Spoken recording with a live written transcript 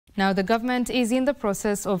Now, the government is in the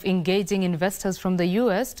process of engaging investors from the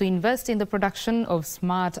US to invest in the production of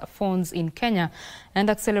smartphones in Kenya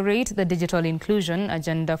and accelerate the digital inclusion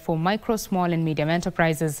agenda for micro, small and medium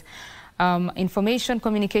enterprises. Information,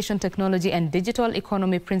 Communication Technology and Digital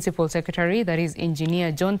Economy Principal Secretary, that is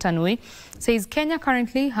Engineer John Tanui, says Kenya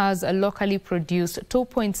currently has locally produced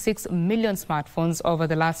 2.6 million smartphones over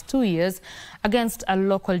the last 2 years against a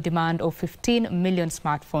local demand of 15 million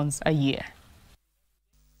smartphones a year.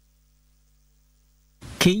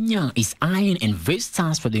 Kenya is eyeing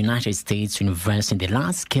investors from the United States to invest in the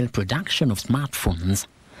large-scale production of smartphones.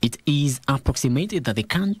 It is approximated that the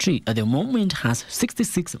country at the moment has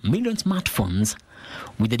 66 million smartphones,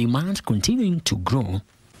 with the demand continuing to grow.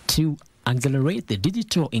 To accelerate the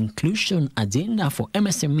digital inclusion agenda for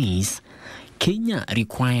MSMEs, Kenya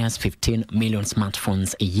requires 15 million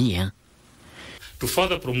smartphones a year. To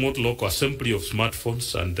further promote local assembly of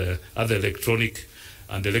smartphones and other electronic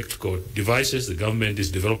and electrical devices, the government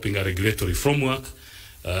is developing a regulatory framework,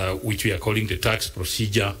 which we are calling the tax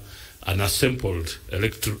procedure and assembled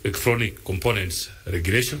electronic components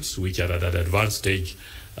regulations, which are at an advanced stage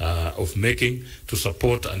of making to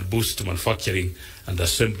support and boost manufacturing and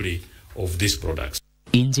assembly of these products.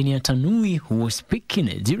 Engineer Tanui, who was speaking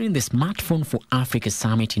during the Smartphone for Africa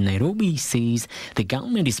Summit in Nairobi, says the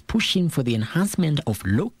government is pushing for the enhancement of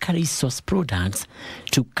locally sourced products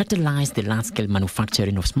to catalyze the large-scale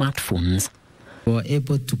manufacturing of smartphones. We were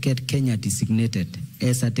able to get Kenya designated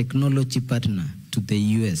as a technology partner to the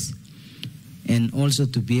US, and also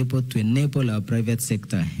to be able to enable our private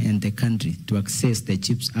sector and the country to access the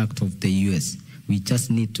CHIPS Act of the US. We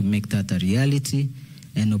just need to make that a reality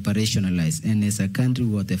and operationalize. And as a country,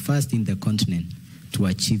 we were the first in the continent to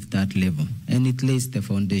achieve that level. And it lays the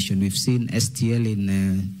foundation. We've seen STL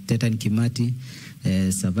in Teta and Kimati,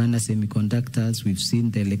 Savannah Semiconductors, we've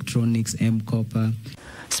seen the electronics, M-Copper.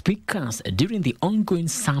 Speakers during the ongoing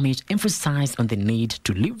summit emphasized on the need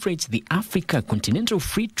to leverage the Africa Continental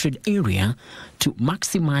Free Trade Area to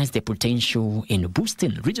maximize the potential in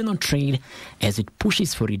boosting regional trade as it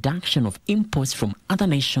pushes for reduction of imports from other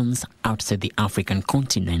nations outside the African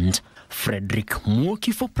continent. Frederick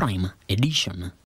Mwoki for Prime Edition.